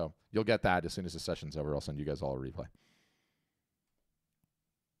show. So you'll get that as soon as the session's over. I'll send you guys all a replay.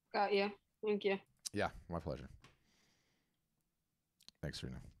 Got you. Thank you. Yeah, my pleasure. Thanks,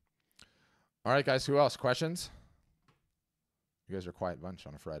 Rena. All right, guys. Who else? Questions? You guys are a quiet bunch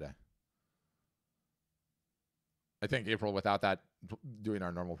on a Friday. I think, April, without that, doing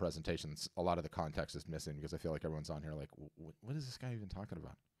our normal presentations, a lot of the context is missing because I feel like everyone's on here like, what is this guy even talking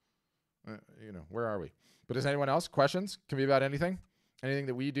about? Where are we? But is anyone else? Questions? Can be about anything? Anything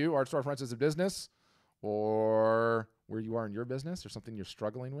that we do, Art Storefronts as a business, or where you are in your business, or something you're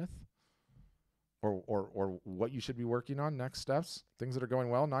struggling with, or what you should be working on, next steps, things that are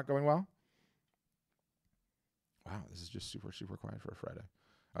going well, not going well? Wow, this is just super, super quiet for a Friday.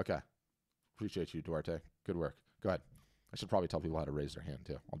 Okay. Appreciate you, Duarte. Good work. Go ahead. I should probably tell people how to raise their hand,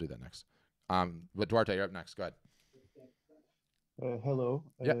 too. I'll do that next. But Duarte, you're up next. Go ahead. Hello.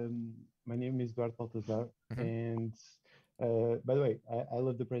 Yep. My name is Duarte Baltazar. And by the way, I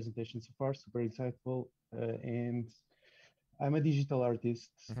love the presentation so far. Super insightful. And I'm a digital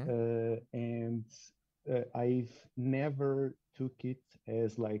artist. And I've never took it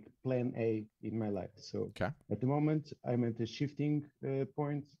as like plan A in my life. So at the moment, I'm at a shifting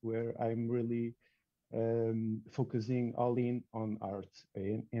point where I'm really focusing all in on art.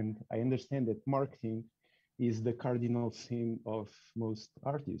 And I understand that marketing is the cardinal sin of most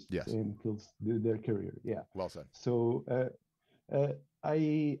artists and kills their career. Yeah. Well said. So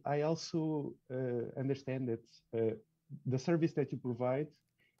I also understand that the service that you provide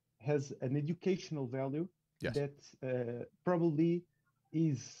has an educational value that probably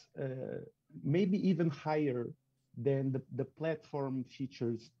is maybe even higher than the platform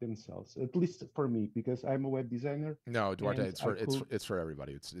features themselves, at least for me, because I'm a web designer. No, Duarte, it's for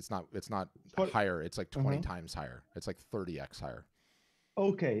everybody. It's not higher. It's like 20 times higher. It's like 30x higher.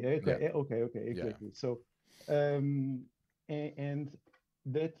 Okay, exactly. So and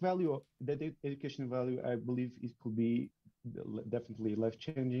that value, that education value, I believe it could be definitely life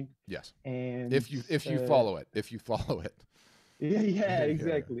changing. Yes. And if you follow it, Yeah,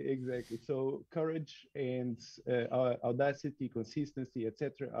 exactly. So courage and audacity, consistency,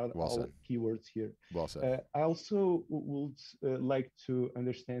 etc. are all keywords here. Well said. I also would like to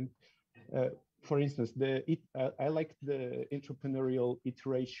understand, for instance, I like the entrepreneurial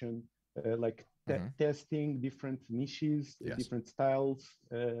iteration, like testing different niches, different styles.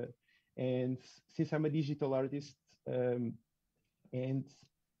 And since I'm a digital artist, and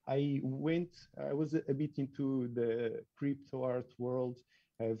I was a bit into the crypto art world,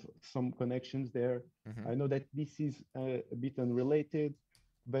 have some connections there. I know that this is a bit unrelated,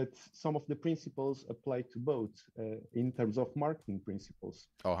 but some of the principles apply to both in terms of marketing principles.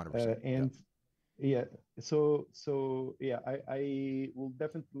 Oh, 100%. And so I will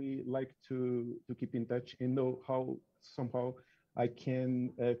definitely like to keep in touch and know how somehow I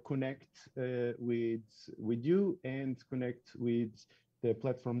can connect with you and connect with the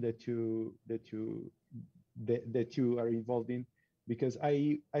platform that you are involved in, because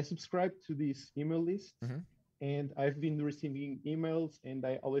I subscribe to these email lists, and I've been receiving emails, and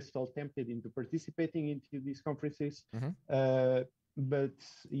I always felt tempted into participating into these conferences. But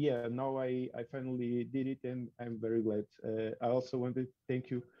yeah, now I finally did it, and I'm very glad. I also want to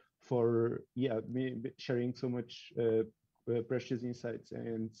thank you for me sharing so much precious insights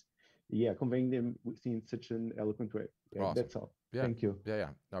and conveying them in such an eloquent way. Awesome. That's all. Yeah. Thank you. Yeah.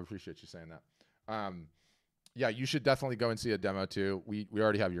 I appreciate you saying that. Yeah, you should definitely go and see a demo too. We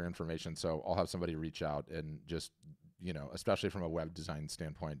already have your information, so I'll have somebody reach out and just, especially from a web design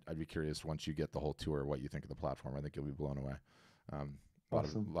standpoint, I'd be curious once you get the whole tour what you think of the platform. I think you'll be blown away. A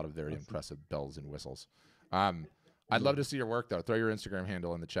lot of very impressive bells and whistles. I'd love to see your work though. Throw your Instagram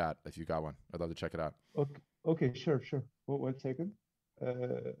handle in the chat if you got one. I'd love to check it out. Okay, sure. 1 second.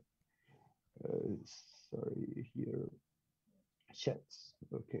 Sorry, here. Chats.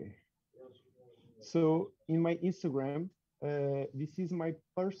 Okay. So in my Instagram, this is my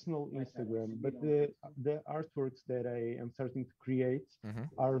personal Instagram, but the artworks that I am starting to create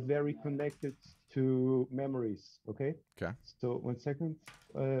are very connected to memories. Okay. So 1 second.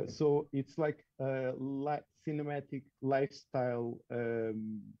 So it's like a cinematic lifestyle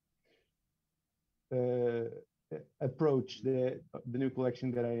approach, the new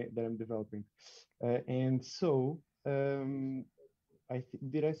collection that I'm developing, and so did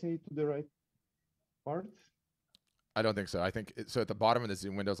I say it to the right part? I don't think so. I think so. At the bottom of the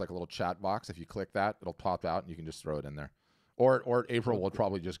Zoom window is like a little chat box. If you click that, it'll pop out, and you can just throw it in there. Or April will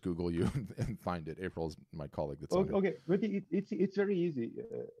probably just Google you and find it. April's my colleague. That's okay. But it's very easy.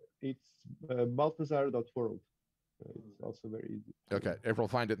 It's Balthazar.world. It's also very easy. Okay, April,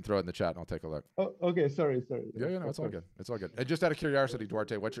 find it and throw it in the chat, and I'll take a look. Oh, okay. Sorry. Yeah, no, it's all good. It's all good. And just out of curiosity,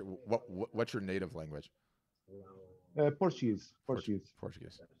 Duarte, what's your native language? Portuguese.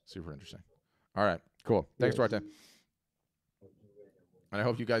 Super interesting. All right, cool. Thanks, Duarte. And I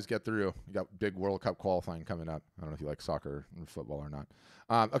hope you guys get through. You got big World Cup qualifying coming up. I don't know if you like soccer or football or not.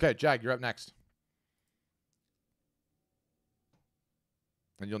 Okay, Jag, you're up next.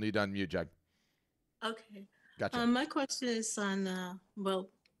 And you'll need to unmute, Jag. Okay. Gotcha. My question is on,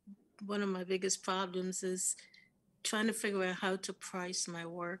 one of my biggest problems is trying to figure out how to price my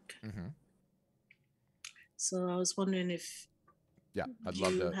work. So I was wondering if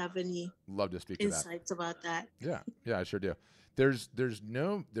I'd have any love to speak insights to that. about that. Yeah, I sure do. There's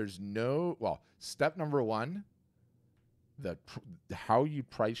no well, step number one, how you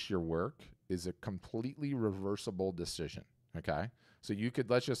price your work is a completely reversible decision. Okay. So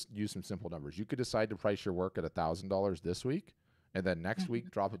let's just use some simple numbers. You could decide to price your work at $1,000 this week, and then next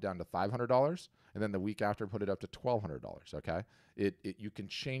week drop it down to $500, and then the week after put it up to $1,200. Okay, you can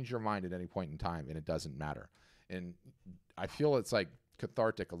change your mind at any point in time, and it doesn't matter. And I feel it's like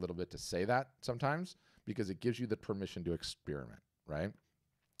cathartic a little bit to say that sometimes because it gives you the permission to experiment. Right?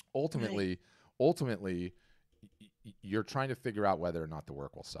 Ultimately, you're trying to figure out whether or not the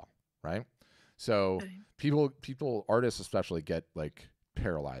work will sell. Right? So people, artists especially, get like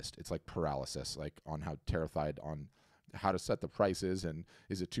paralyzed. It's like paralysis, like on how terrified on how to set the prices, and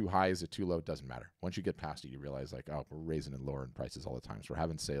is it too high, is it too low? It doesn't matter. Once you get past it, you realize like, oh, we're raising and lowering prices all the time. So we're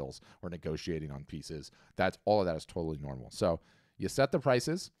having sales, we're negotiating on pieces. All of that is totally normal. So you set the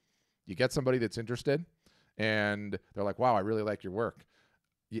prices, you get somebody that's interested, and they're like, wow, I really like your work.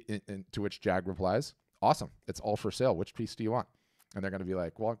 And to which Jag replies, awesome, it's all for sale. Which piece do you want? And they're going to be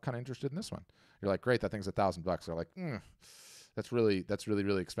like, well, I'm kind of interested in this one. You're like, great, that thing's $1,000. They're like, that's really,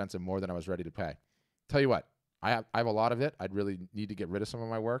 really expensive, more than I was ready to pay. Tell you what, I have a lot of it. I'd really need to get rid of some of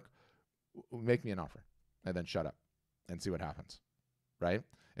my work. Make me an offer, and then shut up and see what happens, right?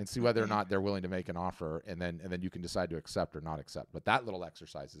 And see whether or not they're willing to make an offer, and then you can decide to accept or not accept. But that little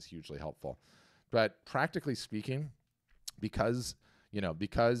exercise is hugely helpful. But practically speaking, because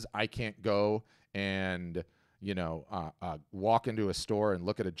I can't go and walk into a store and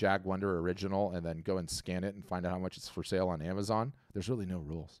look at a Jag Wonder original and then go and scan it and find out how much it's for sale on Amazon, there's really no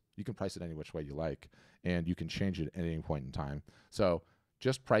rules. You can price it any which way you like, and you can change it at any point in time. So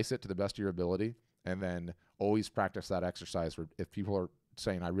just price it to the best of your ability, and then always practice that exercise where if people are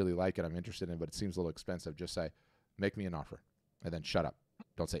saying, I really like it, I'm interested in it, but it seems a little expensive, just say, make me an offer, and then shut up.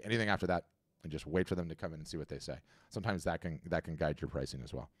 Don't say anything after that, and just wait for them to come in and see what they say. Sometimes that can guide your pricing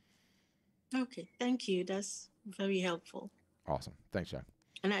as well. Okay, thank you. That's very helpful. Awesome. Thanks, Jag.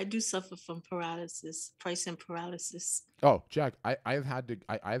 And I do suffer from pricing paralysis. Oh, Jag, I've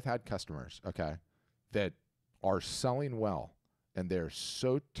had customers, okay, that are selling well, and they're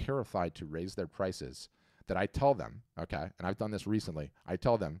so terrified to raise their prices that I tell them, okay, and I've done this recently, I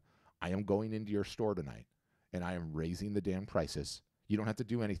tell them, I am going into your store tonight, and I am raising the damn prices. You don't have to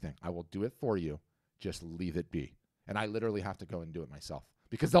do anything. I will do it for you. Just leave it be. And I literally have to go and do it myself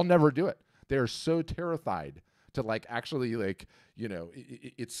because they'll never do it. They're so terrified to like actually like, you know,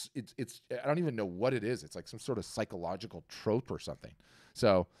 it's I don't even know what it is. It's like some sort of psychological trope or something.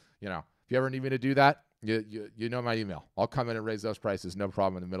 So, you know, if you ever need me to do that, you know my email. I'll come in and raise those prices, no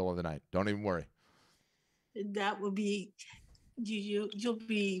problem, in the middle of the night. Don't even worry. That would be, you'll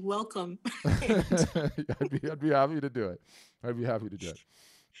be welcome. I'd be happy to do it. I'd be happy to do it.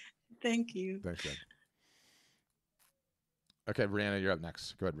 Thank you. Thanks, Jen. Okay, Brianna, you're up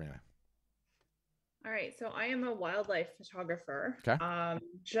next. Go ahead, Brianna. All right, so I am a wildlife photographer. Okay.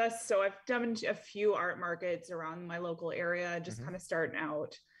 Just so I've done a few art markets around my local area, just kind of starting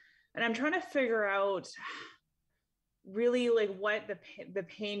out, and I'm trying to figure out really like what the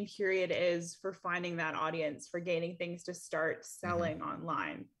pain period is for finding that audience, for gaining things to start selling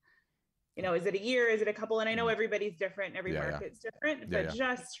online. You know, is it a year? Is it a couple? And I know everybody's different, every market's different, but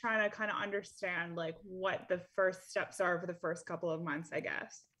just trying to kind of understand like what the first steps are for the first couple of months, I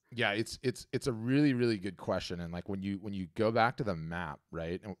guess. Yeah, it's a really, really good question. And like when you go back to the map,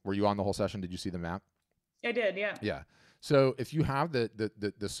 right? Were you on the whole session? Did you see the map? I did, yeah. Yeah. So if you have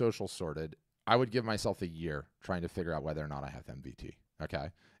the social sorted, I would give myself a year trying to figure out whether or not I have MVT. Okay.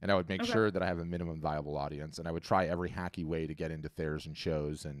 And I would make sure that I have a minimum viable audience, and I would try every hacky way to get into fairs and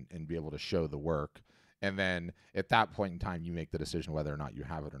shows and be able to show the work. And then at that point in time, you make the decision whether or not you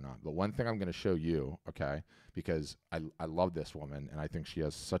have it or not. But one thing I'm going to show you, okay, because I love this woman, and I think she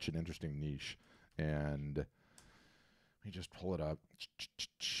has such an interesting niche. And let me just pull it up.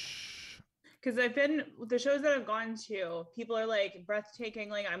 Because I've been, the shows that I've gone to, people are like breathtaking.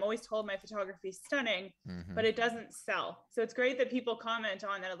 Like I'm always told my photography is stunning, but it doesn't sell. So it's great that people comment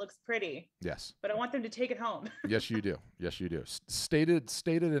on that it looks pretty. Yes. But I want them to take it home. Yes, you do. Yes, you do. Stated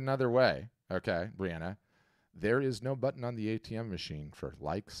another way. Okay, Brianna, there is no button on the ATM machine for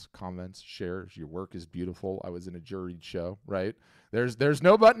likes, comments, shares. Your work is beautiful. I was in a juried show, right? There's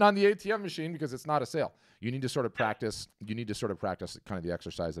no button on the ATM machine because it's not a sale. You need to sort of practice. You need to sort of practice kind of the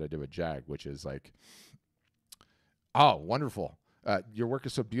exercise that I did with Jag, which is like, oh, wonderful. Your work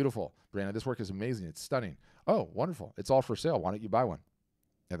is so beautiful, Brianna. This work is amazing. It's stunning. Oh, wonderful. It's all for sale. Why don't you buy one?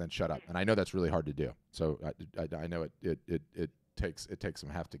 And then shut up. And I know that's really hard to do. So I know it takes some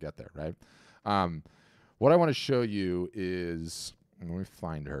heft to get there, right? What I want to show you is, let me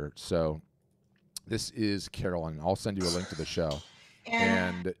find her. So this is Carolyn. I'll send you a link to the show.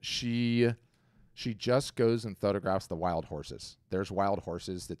 And she just goes and photographs the wild horses. There's wild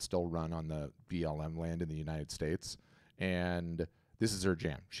horses that still run on the BLM land in the United States. And this is her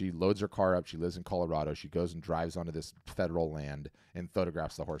jam. She loads her car up. She lives in Colorado. She goes and drives onto this federal land and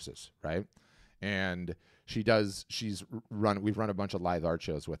photographs the horses, right? And we've run a bunch of live art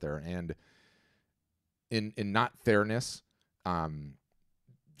shows with her. And in not fairness,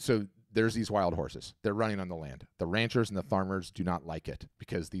 so there's these wild horses. They're running on the land. The ranchers and the farmers do not like it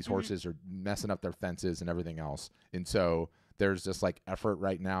because these horses are messing up their fences and everything else. And so there's this like effort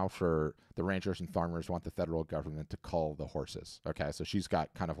right now for the ranchers and farmers want the federal government to cull the horses. Okay, so she's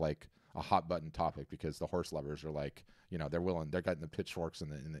got kind of like a hot button topic because the horse lovers are like, you know, they're getting the pitchforks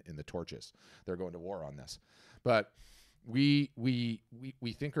and the torches. They're going to war on this. But we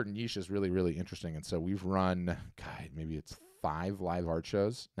think her niche is really, really interesting. And so we've run, God, maybe it's 5 live art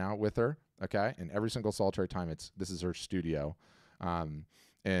shows now with her. Okay. And every single solitary time this is her studio.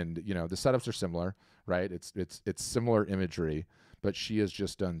 And you know, the setups are similar, right? It's similar imagery, but she has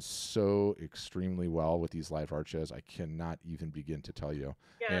just done so extremely well with these live art shows. I cannot even begin to tell you.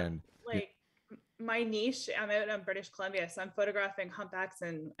 Yeah. And like my niche, I'm out in British Columbia, so I'm photographing humpbacks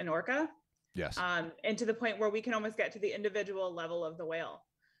and orca. Yes. And to the point where we can almost get to the individual level of the whale.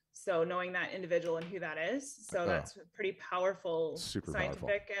 So knowing that individual and who that is. So that's pretty powerful, super scientific,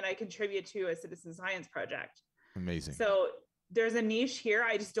 powerful. And I contribute to a citizen science project. Amazing. So there's a niche here.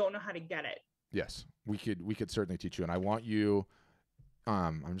 I just don't know how to get it. Yes, we could certainly teach you. And I want you,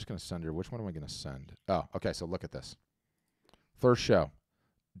 I'm just going to send her. Which one am I going to send? Oh, okay. So look at this. First show.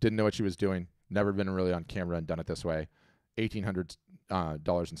 Didn't know what she was doing. Never been really on camera and done it this way.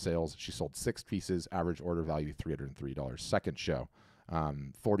 $1,800 in sales. She sold 6 pieces. Average order value $303. Second show,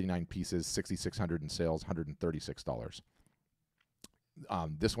 49 pieces, $6,600 in sales, $136.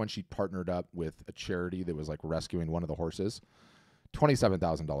 This one she partnered up with a charity that was like rescuing one of the horses.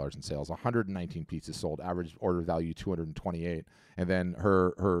 $27,000 in sales, 119 pieces sold. Average order value $228. And then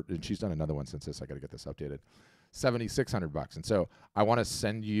and she's done another one since this. I got to get this updated. $7,600. And so I want to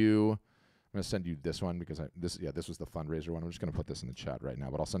send you. I'm going to send you this one because this was the fundraiser one. I'm just going to put this in the chat right now,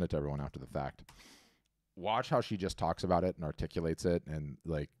 but I'll send it to everyone after the fact. Watch how she just talks about it and articulates it and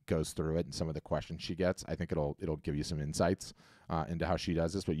like goes through it and some of the questions she gets. I think it'll give you some insights into how she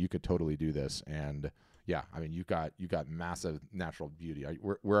does this, but you could totally do this and yeah, I mean, you got massive natural beauty.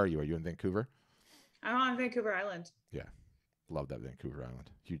 Where are you? Are you in Vancouver? I'm on Vancouver Island. Yeah, love that Vancouver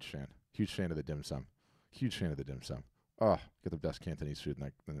Island. Huge fan of the dim sum. Huge fan of the dim sum. Oh, get the best Cantonese food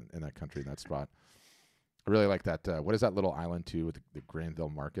in that country, in that spot. I really like that. What is that little island too with the Granville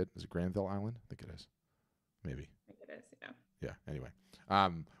Market? Is it Granville Island? I think it is. Maybe. I think it is. Yeah. Yeah. Anyway,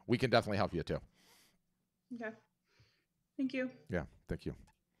 we can definitely help you too. Okay. Thank you. Yeah. Thank you.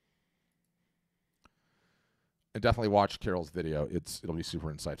 And definitely watch Carol's video. It'll be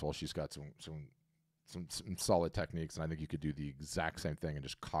super insightful. She's got some solid techniques, and I think you could do the exact same thing and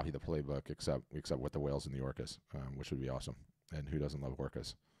just copy the playbook, except with the whales and the orcas, which would be awesome. And who doesn't love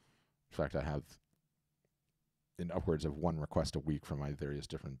orcas? In fact, I have in upwards of one request a week from my various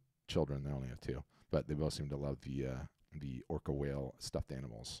different children. They only have two, but they both seem to love the orca whale stuffed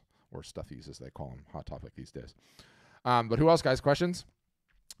animals, or stuffies as they call them. Hot topic these days. But who else, guys? Questions?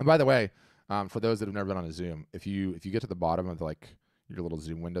 And by the way, for those that have never been on a Zoom, if you get to the bottom of your little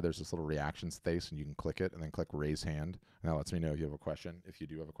Zoom window, there's this little reaction space, and you can click it and then click raise hand, and that lets me know if you have a question, if you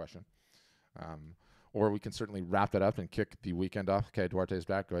do have a question. Or we can certainly wrap that up and kick the weekend off. Okay, Duarte's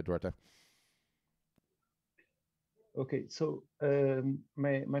back. Go ahead, Duarte. Okay, so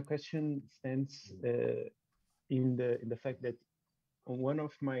my question stands in the fact that one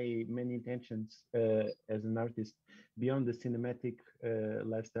of my main intentions as an artist, beyond the cinematic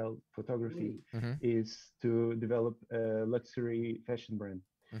lifestyle photography, is to develop a luxury fashion brand.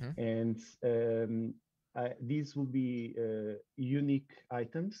 And these will be unique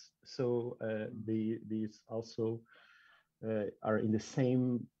items. So these also are in the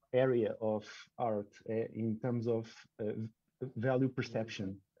same area of art in terms of value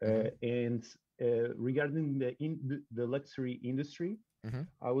perception. And regarding the luxury industry,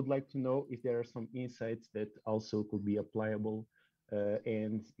 I would like to know if there are some insights that also could be applicable,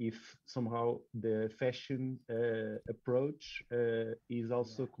 and if somehow the fashion approach is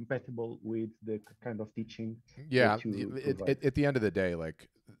also compatible with the kind of teaching. Yeah, at the end of the day, like,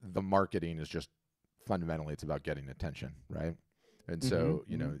 the marketing is just fundamentally, it's about getting attention, right? And so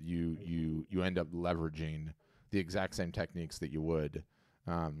you end up leveraging the exact same techniques that you would,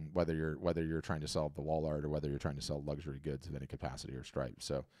 whether you're trying to sell the wall art or whether you're trying to sell luxury goods of any capacity or stripe.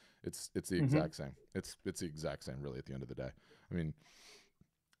 So it's the exact same. It's the exact same, really, at the end of the day. I mean,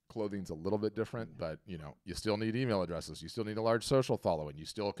 clothing's a little bit different, but you still need email addresses. You still need a large social following. You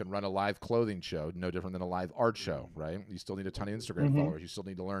still can run a live clothing show, no different than a live art show, right? You still need a ton of Instagram followers. You still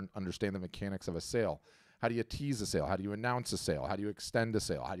need to understand the mechanics of a sale. How do you tease a sale? How do you announce a sale? How do you extend a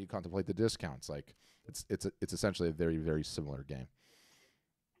sale? How do you contemplate the discounts? Like, it's essentially a very, very similar game.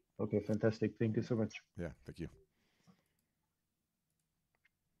 Okay, fantastic. Thank you so much. Yeah, thank you.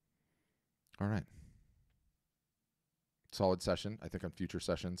 All right. Solid session. I think on future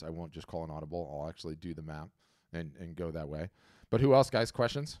sessions, I won't just call an audible. I'll actually do the map and go that way. But who else, guys?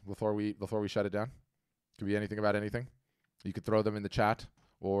 Questions before we shut it down? Could be anything about anything. You could throw them in the chat,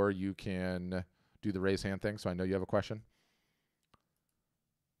 or you can do the raise hand thing, so I know you have a question.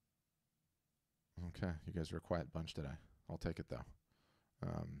 Okay, you guys are a quiet bunch today. I'll take it, though.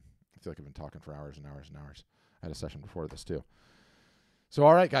 I feel like I've been talking for hours and hours and hours. I had a session before this, too. So,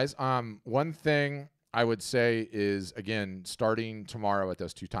 all right, guys. One thing I would say is, again, starting tomorrow at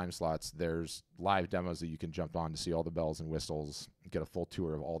those 2 time slots, there's live demos that you can jump on to see all the bells and whistles, get a full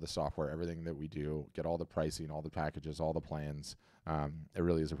tour of all the software, everything that we do, get all the pricing, all the packages, all the plans. It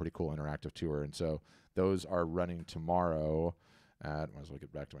really is a pretty cool interactive tour. And so those are running tomorrow at, might as well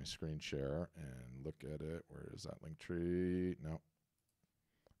get back to my screen share and look at it. Where is that link tree? No.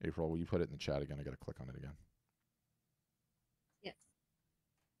 April, will you put it in the chat again? I got to click on it again. Yes.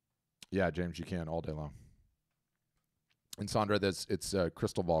 Yeah, James, you can all day long. And Sandra, it's a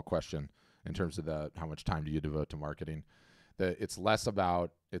crystal ball question in terms of how much time do you devote to marketing. It's less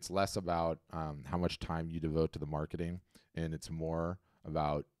about how much time you devote to the marketing, and it's more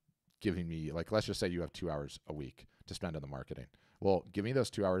about giving me, like, let's just say you have 2 hours a week to spend on the marketing. Well, give me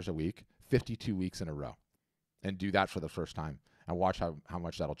those 2 hours a week, 52 weeks in a row, and do that for the first time, and watch how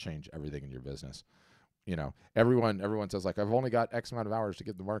much that'll change everything in your business. Everyone says, like, I've only got X amount of hours to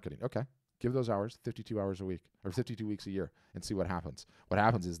give the marketing. Okay, give those hours, 52 hours a week, or 52 weeks a year, and see what happens. What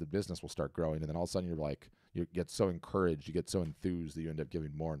happens is the business will start growing, and then all of a sudden you get so encouraged, you get so enthused that you end up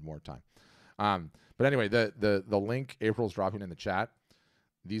giving more and more time. But anyway, the link April's dropping in the chat.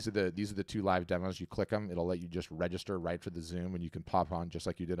 These are the 2 live demos. You click them, it'll let you just register right for the Zoom, and you can pop on just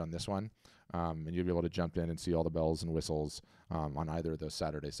like you did on this one, and you'll be able to jump in and see all the bells and whistles on either of those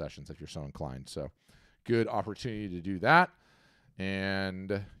Saturday sessions if you're so inclined. So, good opportunity to do that. And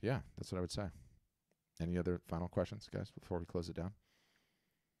yeah, that's what I would say. Any other final questions, guys, before we close it down?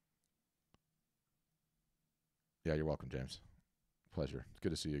 Yeah, you're welcome, James. Pleasure. It's good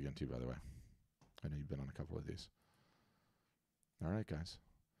to see you again, too, by the way. I know you've been on a couple of these. All right, guys.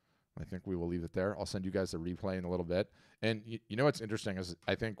 I think we will leave it there. I'll send you guys the replay in a little bit. And you know what's interesting is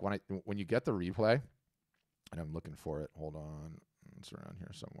I think when you get the replay, and I'm looking for it. Hold on. It's around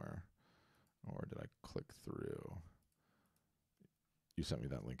here somewhere. Or did I click through? You sent me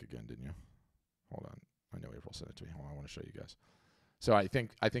that link again, didn't you? Hold on. I know April sent it to me. Hold on, I want to show you guys. So I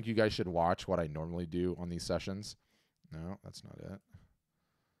think you guys should watch what I normally do on these sessions. No, that's not it.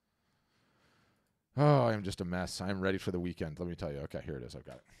 Oh, I'm just a mess. I'm ready for the weekend. Let me tell you. Okay, here it is. I've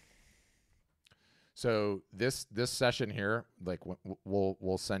got it. So this session here, like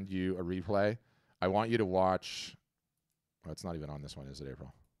we'll send you a replay. I want you to watch. Oh, it's not even on this one, is it,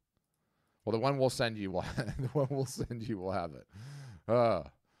 April? Well, the one we'll send you will have it.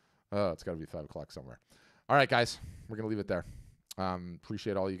 It's got to be 5 o'clock somewhere. All right, guys, we're gonna leave it there.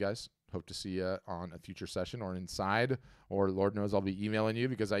 Appreciate all you guys. Hope to see you on a future session or inside, or Lord knows I'll be emailing you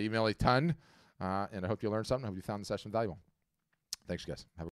because I email a ton. And I hope you learned something. I hope you found the session valuable. Thanks, guys. Have a